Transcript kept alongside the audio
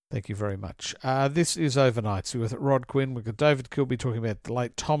Thank you very much. This is Overnights with Rod Quinn. We've got David Kilby talking about the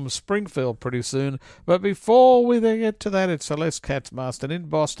late Tom Springfield pretty soon. But before we get to that, it's Celeste Katzmarston in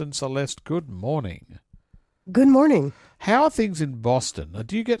Boston. Celeste, good morning. Good morning. How are things in Boston?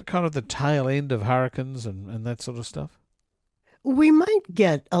 Do you get kind of the tail end of hurricanes and that sort of stuff? We might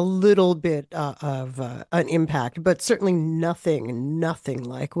get a little bit of an impact, but certainly nothing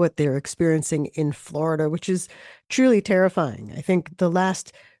like what they're experiencing in Florida, which is truly terrifying. I think the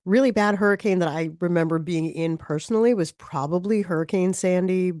last really bad hurricane that I remember being in personally was probably Hurricane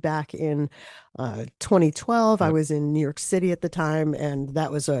Sandy back in 2012. I Yep. was in New York City at the time, and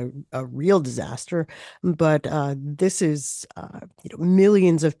that was a real disaster. But this is,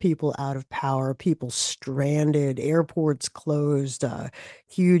 millions of people out of power, people stranded, airports closed,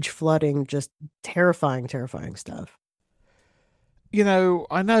 huge flooding, just terrifying stuff.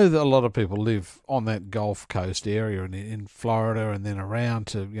 I know that a lot of people live on that Gulf Coast area and in Florida and then around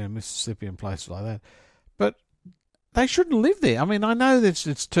to Mississippi and places like that, but they shouldn't live there. I mean, I know that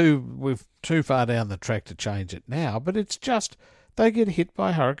we're too far down the track to change it now, but it's just they get hit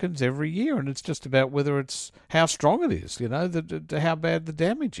by hurricanes every year, and it's just about whether it's how strong it is. How bad the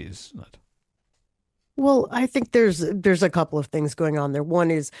damage is, isn't it? Well, I think there's a couple of things going on there. One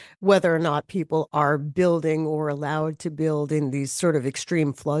is whether or not people are building or allowed to build in these sort of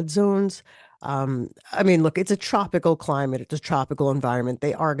extreme flood zones. I mean, look, it's a tropical climate, it's a tropical environment.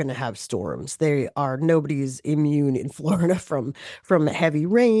 They are going to have storms. Nobody's immune in Florida from heavy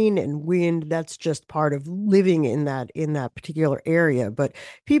rain and wind. That's just part of living in that particular area. But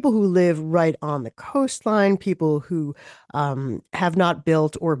people who live right on the coastline, people who have not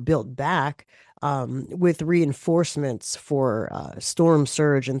built or built back with reinforcements for storm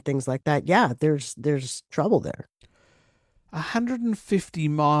surge and things like that. Yeah, there's trouble there.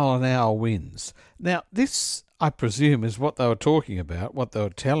 150-mile-an-hour winds. Now, this, I presume, is what they were talking about, what they were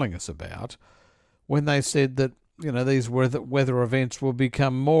telling us about, when they said that these weather events will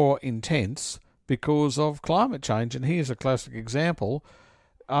become more intense because of climate change. And here's a classic example.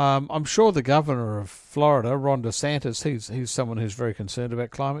 I'm sure the governor of Florida, Ron DeSantis, he's someone who's very concerned about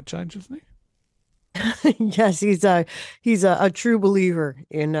climate change, isn't he? Yes, he's a true believer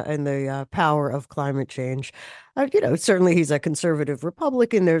in the power of climate change. Certainly he's a conservative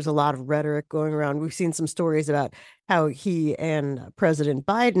Republican. There's a lot of rhetoric going around. We've seen some stories about how he and President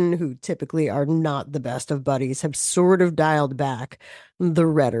Biden, who typically are not the best of buddies, have sort of dialed back the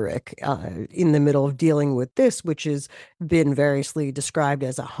rhetoric in the middle of dealing with this, which has been variously described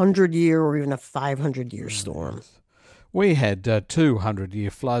as 100-year or even a 500-year storm. Yes. We had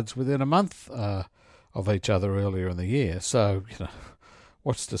 200-year floods within a month of each other earlier in the year. So,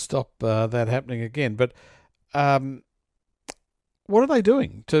 what's to stop that happening again? But what are they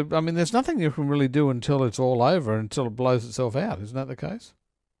doing? I mean, there's nothing you can really do until it's all over, until it blows itself out. Isn't that the case?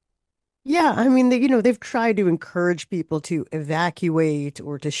 Yeah, I mean, they've tried to encourage people to evacuate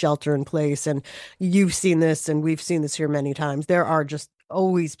or to shelter in place. And you've seen this, and we've seen this here many times. There are just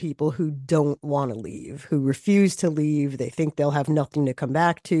always people who don't want to leave, who refuse to leave. They think they'll have nothing to come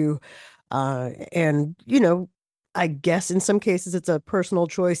back to. And I guess in some cases it's a personal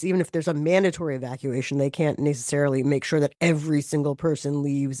choice. Even if there's a mandatory evacuation, they can't necessarily make sure that every single person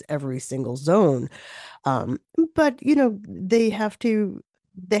leaves every single zone. Um, but they have to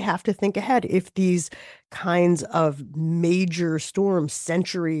think ahead. If these kinds of major storms,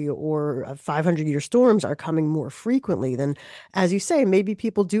 century or 500-year storms are coming more frequently, then, as you say, maybe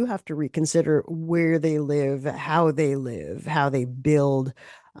people do have to reconsider where they live, how they build.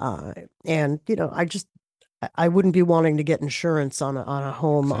 And I wouldn't be wanting to get insurance on a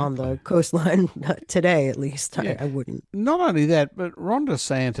home on the Exactly. coastline today, at least. I, Yeah. I wouldn't. Not only that, but Ron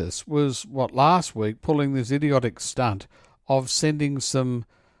DeSantis was, last week, pulling this idiotic stunt of sending some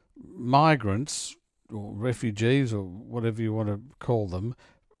migrants or refugees or whatever you want to call them,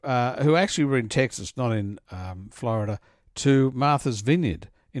 who actually were in Texas, not in Florida, to Martha's Vineyard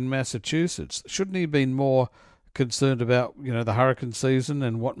in Massachusetts. Shouldn't he have been more concerned about the hurricane season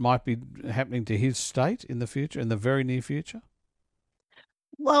and what might be happening to his state in the future, in the very near future?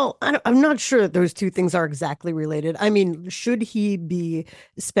 Well, I'm not sure that those two things are exactly related. I mean, should he be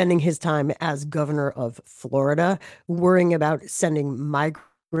spending his time as governor of Florida worrying about sending migrants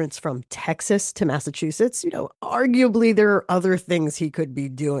from Texas to Massachusetts? Arguably there are other things he could be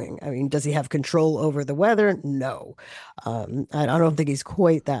doing. I mean, does he have control over the weather? No. I don't think he's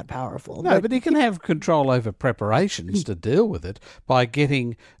quite that powerful. No, But but he can have control over preparations to deal with it by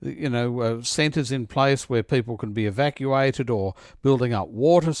getting, centres in place where people can be evacuated or building up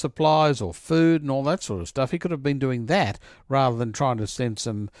water supplies or food and all that sort of stuff. He could have been doing that rather than trying to send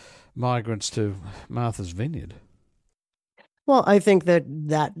some migrants to Martha's Vineyard. Well, I think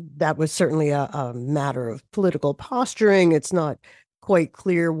that was certainly a matter of political posturing. It's not quite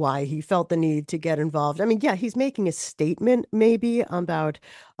clear why he felt the need to get involved. I mean, yeah, he's making a statement maybe about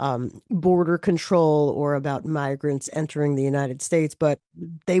border control or about migrants entering the United States, but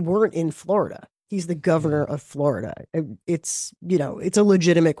they weren't in Florida. He's the governor Yeah. of Florida. It's a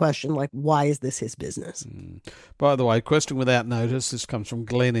legitimate question, like, why is this his business? By the way, question without notice. This comes from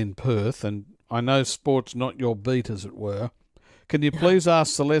Glenn in Perth, and I know sport's not your beat, as it were. Can you please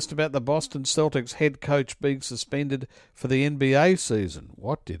ask Celeste about the Boston Celtics head coach being suspended for the NBA season?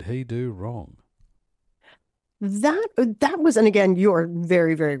 What did he do wrong? That was, and again, you're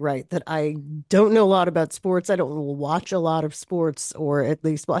very, very right that I don't know a lot about sports. I don't watch a lot of sports, or at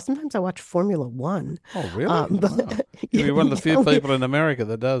least, well, sometimes I watch Formula One. Oh, really? Wow. But You're one of the yeah, few people in America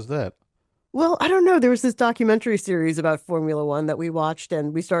that does that. well, I don't know. There was this documentary series about Formula One that we watched,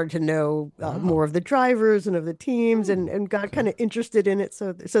 and we started to know Wow. more of the drivers and of the teams, and got Okay. kind of interested in it.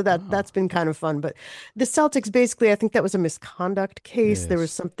 So Wow. that's been kind of fun. But the Celtics, basically, I think that was a misconduct case. There was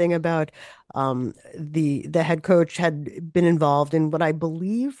Yes. something about the head coach had been involved in what I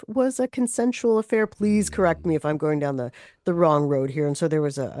believe was a consensual affair. Please correct Mm, me if I'm going down the wrong road here. And so there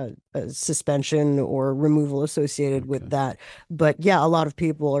was a suspension or removal associated with okay. that. But yeah, a lot of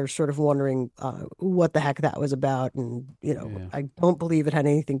people are sort of wondering what the heck that was about. And, Yeah. I don't believe it had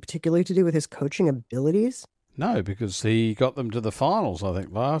anything particularly to do with his coaching abilities. No, because he got them to the finals, I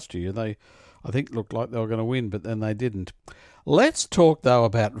think, last year. I think, looked like they were going to win, but then they didn't. Let's talk, though,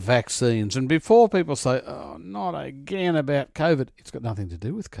 about vaccines. And before people say, oh, not again about COVID, it's got nothing to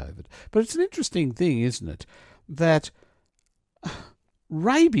do with COVID. But it's an interesting thing, isn't it, that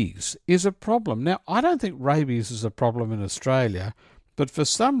rabies is a problem. Now, I don't think rabies is a problem in Australia, but for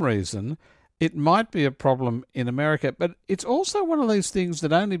some reason, it might be a problem in America. But it's also one of these things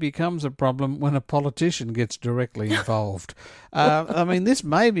that only becomes a problem when a politician gets directly involved. I mean, this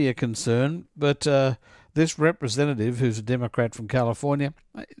may be a concern, but this representative, who's a Democrat from California,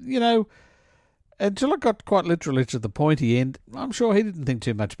 you know, until it got quite literally to the pointy end, I'm sure he didn't think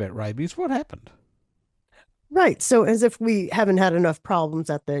too much about rabies. What happened? Right. So, as if we haven't had enough problems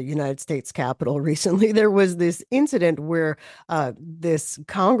at the United States Capitol recently, there was this incident where this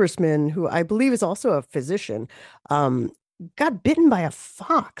congressman, who I believe is also a physician, um, got bitten by a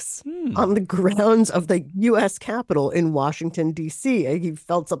fox Hmm. on the grounds of the U.S. Capitol in Washington, D.C. He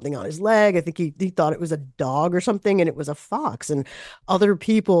felt something on his leg. I think he thought it was a dog or something, and it was a fox. And other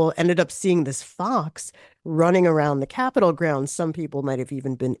people ended up seeing this fox running around the Capitol grounds. Some people might have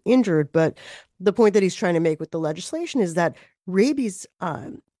even been injured, but the point that he's trying to make with the legislation is that rabies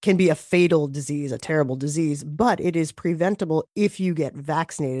can be a fatal disease, a terrible disease, but it is preventable if you get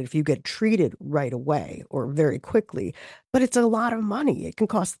vaccinated, if you get treated right away or very quickly. But it's a lot of money. It can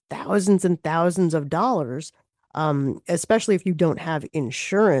cost thousands and thousands of dollars, especially if you don't have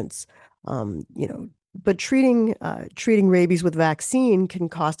insurance. But treating rabies with vaccine can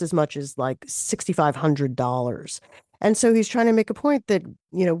cost as much as like $6,500. And so he's trying to make a point that,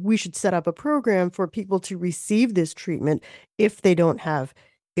 we should set up a program for people to receive this treatment if they don't have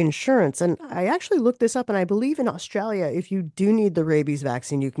insurance. And I actually looked this up, and I believe in Australia, if you do need the rabies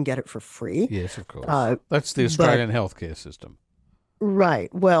vaccine, you can get it for free. Yes, of course. Uh, That's the but Australian healthcare system.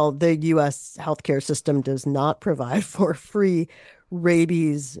 right, well, the US healthcare system does not provide for free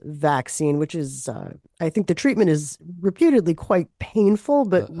rabies vaccine, which is, I think the treatment is reputedly quite painful,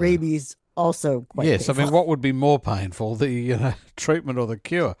 but Uh-uh. rabies also quite Yes, I mean, painful. what would be more painful, the treatment or the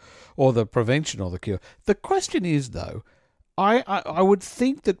cure, or the prevention or the cure? The question is, though, I would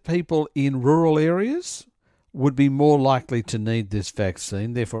think that people in rural areas would be more likely to need this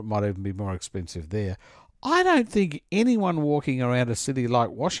vaccine, therefore it might even be more expensive there. I don't think anyone walking around a city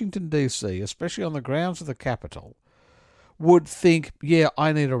like Washington, D.C., especially on the grounds of the Capitol, would think, yeah,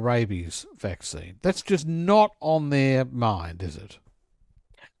 I need a rabies vaccine. That's just not on their mind, is it?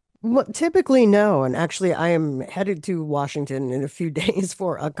 Well, typically, no. And actually, I am headed to Washington in a few days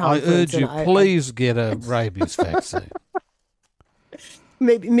for a I conference, urge and you, please get a rabies vaccine.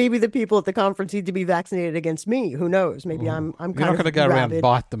 maybe the people at the conference need to be vaccinated against me. Who knows? Maybe Ooh. I'm You're kind not going of to go around and rabid.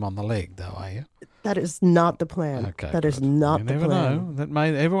 bite them on the leg, though, are you? That is not the plan. Okay, That is good. You not the never plan. know. That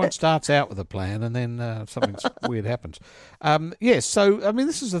may everyone starts out with a plan, and then something weird happens. Yes. So I mean,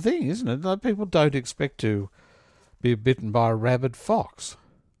 this is the thing, isn't it? Like, people don't expect to be bitten by a rabid fox.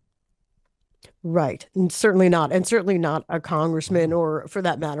 Right. And certainly not a congressman Mm. or, for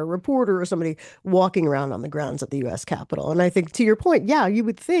that matter, a reporter or somebody walking around on the grounds at the U.S. Capitol. And I think to your point, yeah, you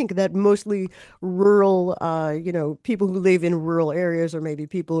would think that mostly rural, people who live in rural areas or maybe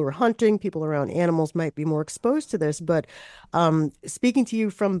people who are hunting, people around animals might be more exposed to this. But speaking to you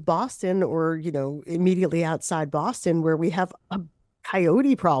from Boston or, immediately outside Boston, where we have a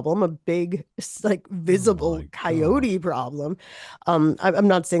coyote problem, a big, like Oh visible my God. coyote problem. I'm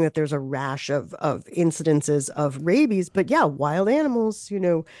not saying that there's a rash of incidences of rabies, but yeah, wild animals,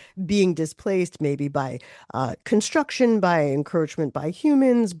 being displaced maybe by construction, by encroachment by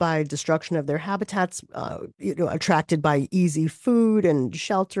humans, by destruction of their habitats, attracted by easy food and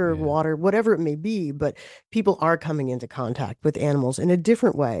shelter, Yeah. water, whatever it may be. But people are coming into contact with animals in a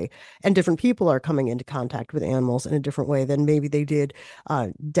different way, and different people are coming into contact with animals in a different way than maybe they did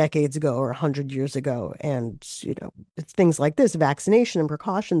decades ago or 100 years ago. And, it's things like this, vaccination and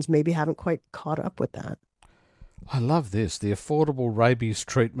precautions maybe haven't quite caught up with that. I love this. The Affordable Rabies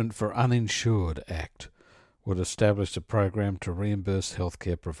Treatment for Uninsured Act would establish a program to reimburse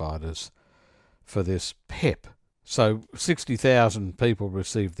healthcare providers for this PEP. So 60,000 people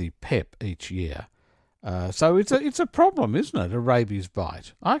receive the PEP each year. So it's a problem, isn't it? A rabies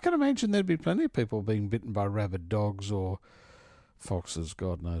bite. I can imagine there'd be plenty of people being bitten by rabid dogs or foxes.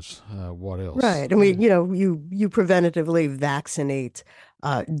 God knows what else. Right. And Yeah. you preventatively vaccinate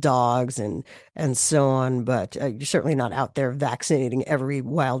dogs and so on, but you're certainly not out there vaccinating every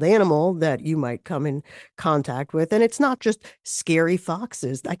wild animal that you might come in contact with. And it's not just scary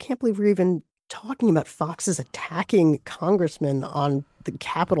foxes. I can't believe we're even talking about foxes attacking congressmen on the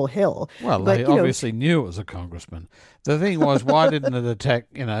Capitol Hill. Well, they But, obviously knew it was a congressman. The thing was, why didn't it attack,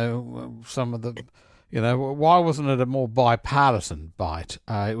 some of the, why wasn't it a more bipartisan bite?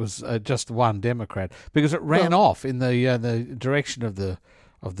 It was just one Democrat because it ran well, off in the direction of the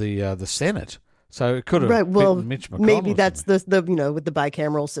Senate. So it could right. have Well, bitten Mitch maybe McConnell or that's something. the with the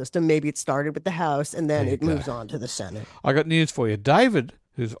bicameral system, maybe it started with the House and There then you it go. moves on to the Senate. I got news for you. David,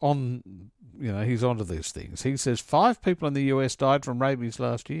 who's he's onto these things. He says 5 people in the US died from rabies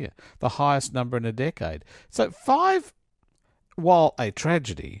last year, the highest number in a decade. So five, while a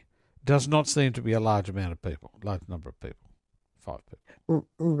tragedy, does not seem to be a large amount of people, large number of people. 5 people.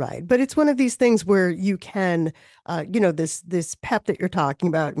 Right. But it's one of these things where you can, this PEP that you're talking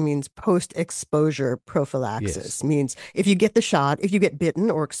about means post-exposure Yes. prophylaxis, means if you get the shot, if you get bitten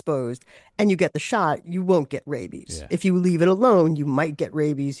or exposed and you get the shot, you won't get rabies. Yeah. If you leave it alone, you might get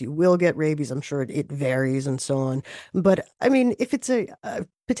rabies, you will get rabies. I'm sure it varies and so on. But I mean, if it's a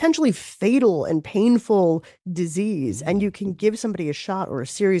potentially fatal and painful disease and Mm. you can give somebody a shot or a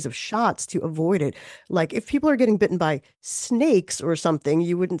series of shots to avoid it, like if people are getting bitten by snakes or something,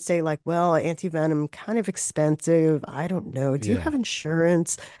 you wouldn't say like, well, antivenom kind of expensive. I don't know. Do you Yeah. have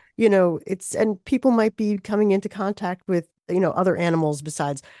insurance? It's and people might be coming into contact with, other animals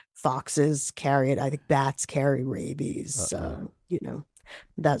besides foxes carry it. I think bats carry rabies, Uh-oh.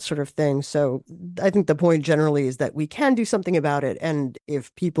 that sort of thing. So I think the point generally is that we can do something about it. And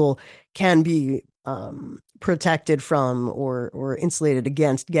if people can be protected from or insulated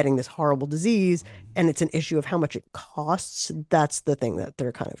against getting this horrible disease, and it's an issue of how much it costs, that's the thing that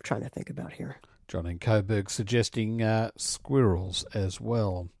they're kind of trying to think about here. John in Coburg suggesting squirrels as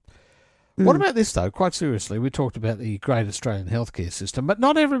well. What Mm, about this, though? Quite seriously, we talked about the great Australian healthcare system, but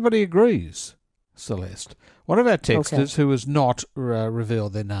not everybody agrees, Celeste. One of our okay. texters, who has not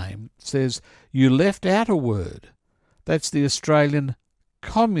revealed their name, says, you left out a word. That's the Australian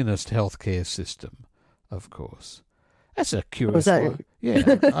communist healthcare system, of course. That's a Was curious that one.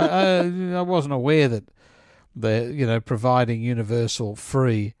 Yeah, I wasn't aware that providing universal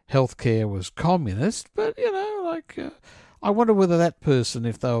free healthcare was communist, but I wonder whether that person,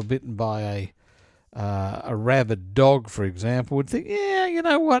 if they were bitten by a rabid dog, for example, would think, yeah, you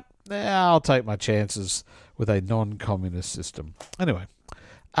know what, I'll take my chances with a non-communist system. Anyway,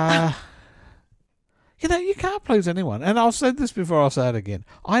 uh, you can't please anyone. And I've said this before, I'll say it again.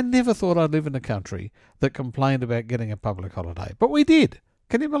 I never thought I'd live in a country that complained about getting a public holiday. But we did.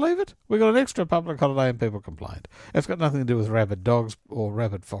 Can you believe it? We got an extra public holiday and people complained. It's got nothing to do with rabid dogs or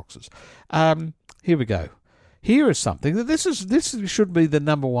rabid foxes. Here we go. Here is something that this should be the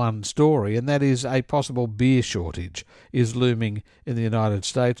number one story, and that is a possible beer shortage is looming in the United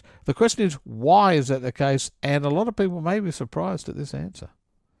States. The question is, why is that the case? And a lot of people may be surprised at this answer.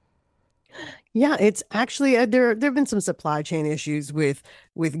 Yeah, it's actually there've been some supply chain issues with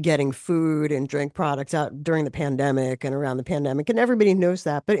getting food and drink products out during the pandemic and around the pandemic, and everybody knows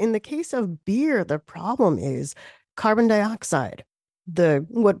that. But in the case of beer, the problem is carbon dioxide. The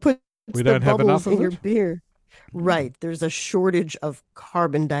what puts We the don't have enough bubbles of in your it? beer. Mm. Right. There's a shortage of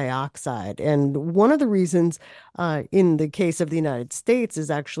carbon dioxide. And one of the reasons, in the case of the United States, is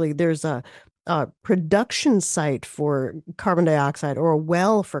actually there's a production site for carbon dioxide or a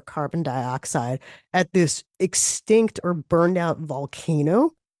well for carbon dioxide at this extinct or burned out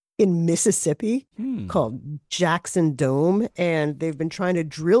volcano in Mississippi Hmm. called Jackson Dome. And they've been trying to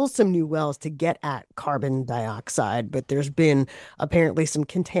drill some new wells to get at carbon dioxide, but there's been apparently some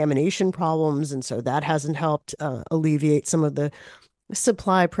contamination problems, and so that hasn't helped alleviate some of the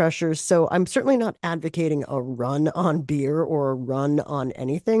supply pressures. So I'm certainly not advocating a run on beer or a run on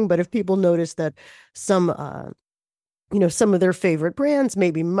anything, but if people notice that some some of their favorite brands,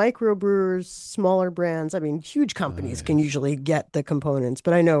 maybe microbrewers, smaller brands. I mean, huge Oh, companies can yes. usually get the components,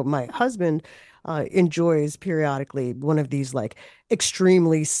 but I know my husband enjoys periodically one of these like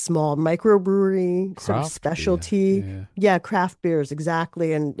extremely small microbrewery sort of Craft beer. specialty. Yeah. Yeah, craft beers,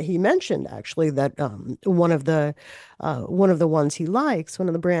 exactly. And he mentioned actually that one of the ones he likes, one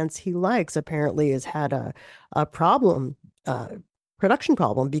of the brands he likes, apparently has had a problem, uh, production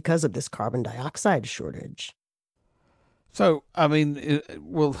problem because of this carbon dioxide shortage. So, I mean,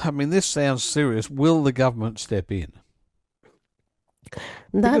 this sounds serious. Will the government step in?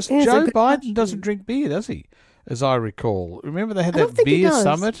 That Because is a Joe good Biden doesn't question. drink beer, does he? As I recall. Remember they had I don't that think he beer does.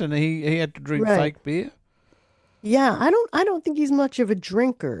 summit and he had to drink Right. fake beer? Yeah, I don't think he's much of a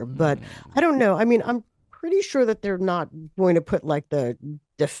drinker, but Hmm. I don't know. I mean, I'm pretty sure that they're not going to put like the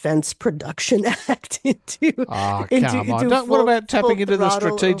Defense Production Act into Ah, into come on. into What full about tapping full into the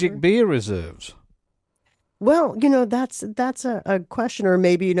throttle strategic over. beer reserves? Well, that's a question, or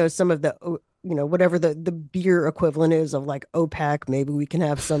maybe some of the whatever the beer equivalent is of like OPEC. Maybe we can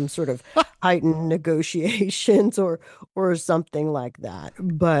have some sort of heightened negotiations or something like that.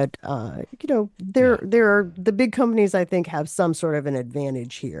 But Yeah. there are the big companies I think have some sort of an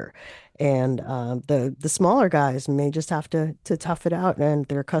advantage here, and the smaller guys may just have to tough it out, and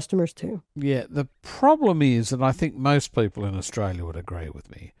their customers too. Yeah. The problem is, and I think most people in Australia would agree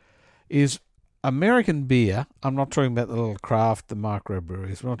with me, is American beer. I'm not talking about the little craft, the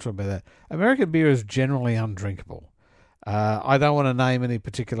microbreweries. We're not talking about that. American beer is generally undrinkable. I don't want to name any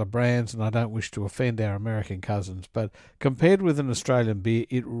particular brands, and I don't wish to offend our American cousins, but compared with an Australian beer,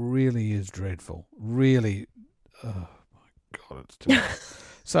 it really is dreadful. Really, oh my God, it's terrible.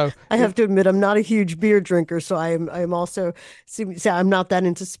 So, I it, have to admit, I'm not a huge beer drinker, so I'm also I'm not that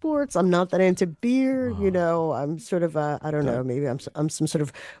into sports. I'm not that into beer. I'm sort of I don't know, don't. maybe I'm some sort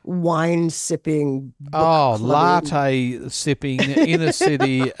of wine sipping book Oh, clubbing. latte sipping inner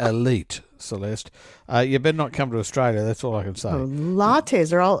city elite, Celeste. You better not come to Australia. That's all I can say. Oh,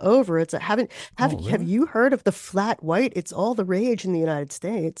 lattes are all over. It's a, haven't Oh, have really? you heard of the flat white? It's all the rage in the United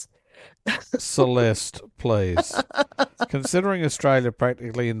States. Celeste, please. Considering Australia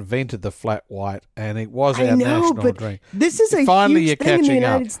practically invented the flat white and it was I our know, national but drink, this is a finally huge you're thing in the catching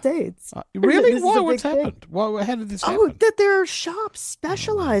United up. States. Really? This is Why? a What's big thing. happened? Why? How did this Oh, happen? that there are shops Oh my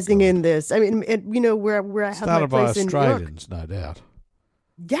specializing God! in this. I mean, where I have my Started by place in New York. Australians, no doubt.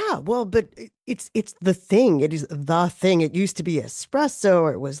 Yeah, well, but it's the thing. It is the thing. It used to be espresso,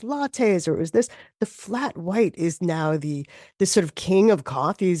 or it was lattes, or it was this. The flat white is now the sort of king of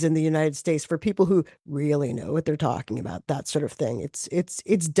coffees in the United States for people who really know what they're talking about. That sort of thing. It's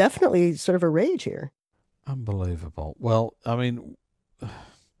definitely sort of a rage here, Unbelievable. Well, I mean, and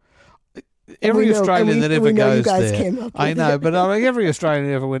we every know, Australian that and we ever know you goes guys there, came up I with know, but it. I mean, every Australian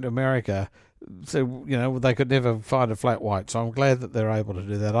who ever went to America, so they could never find a flat white. So I'm glad that they're able to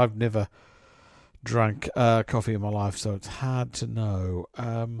do that. I've never drunk coffee in my life, so it's hard to know.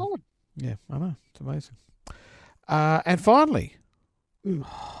 Yeah, I know it's amazing. And finally, Mm.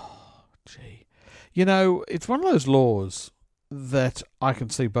 oh, gee, it's one of those laws that I can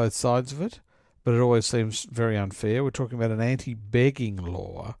see both sides of it, but it always seems very unfair. We're talking about an anti-begging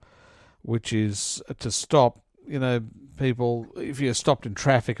law, which is to stop, people, if you're stopped in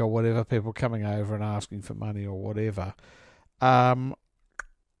traffic or whatever, people coming over and asking for money or whatever. Um,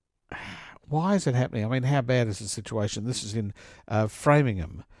 why is it happening? I mean, how bad is the situation? This is in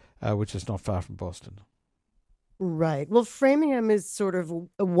Framingham, which is not far from Boston. Right. Well, Framingham is sort of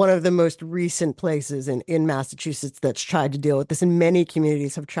one of the most recent places in Massachusetts that's tried to deal with this, and many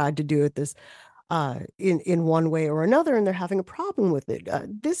communities have tried to do it this in one way or another, and they're having a problem with it.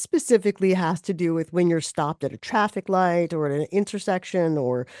 This specifically has to do with when you're stopped at a traffic light or at an intersection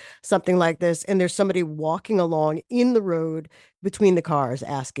or something like this, and there's somebody walking along in the road between the cars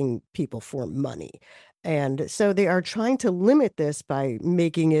asking people for money. And so they are trying to limit this by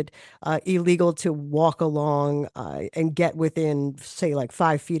making it illegal to walk along and get within, say, like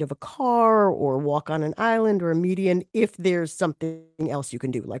 5 feet of a car or walk on an island or a median if there's something else you can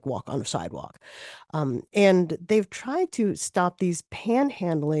do, like walk on a sidewalk. And they've tried to stop these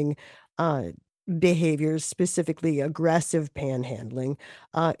panhandling uh, behaviors, specifically aggressive panhandling,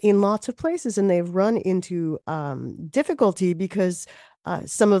 in lots of places. And they've run into difficulty because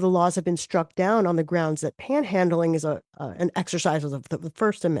some of the laws have been struck down on the grounds that panhandling is an exercise of the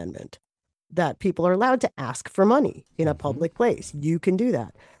First Amendment, that people are allowed to ask for money in a public place. You can do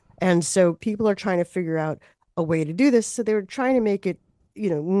that. And so people are trying to figure out a way to do this. So they're trying to make it,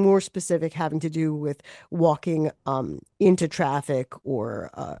 more specific, having to do with walking into traffic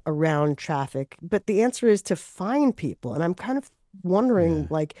or around traffic. But the answer is to fine people. And I'm kind of wondering, Yeah.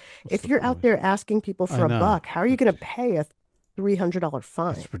 like, What's if the you're out point? there asking people I for a know. buck, how are you going to pay a $300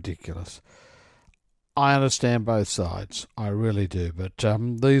 fine? It's ridiculous. I understand both sides. I really do. But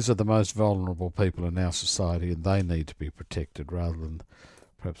these are the most vulnerable people in our society, and they need to be protected rather than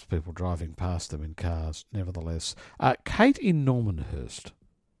perhaps people driving past them in cars. Nevertheless, Kate in Normanhurst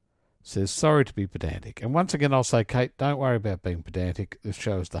says, sorry to be pedantic. And once again, I'll say, Kate, don't worry about being pedantic. This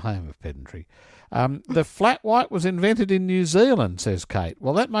show is the home of pedantry. The flat white was invented in New Zealand, says Kate.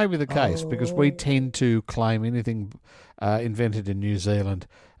 Well, that may be the case because we tend to claim anything invented in New Zealand,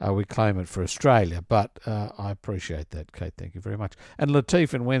 we claim it for Australia. But I appreciate that, Kate. Thank you very much. And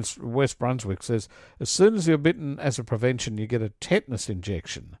Latif in West Brunswick says, as soon as you're bitten as a prevention, you get a tetanus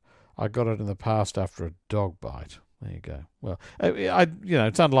injection. I got it in the past after a dog bite. There you go. Well,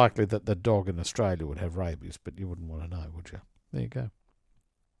 it's unlikely that the dog in Australia would have rabies, but you wouldn't want to know, would you? There you go.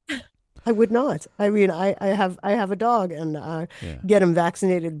 I would not. I mean, I have a dog and Yeah. get him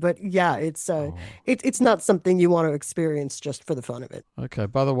vaccinated, but yeah, Oh. it's not something you want to experience just for the fun of it. Okay.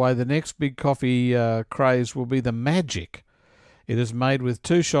 By the way, the next big coffee craze will be the Magic. It is made with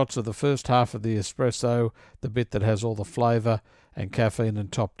 2 shots of the first half of the espresso, the bit that has all the flavour and caffeine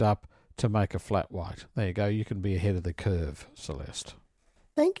and topped up to make a flat white. There you go. You can be ahead of the curve, Celeste.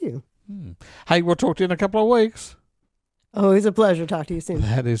 Thank you. Hey, we'll talk to you in a couple of weeks. Always a pleasure. Talk to you soon.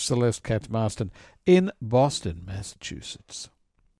 That is Celeste Katz-Marston in Boston, Massachusetts.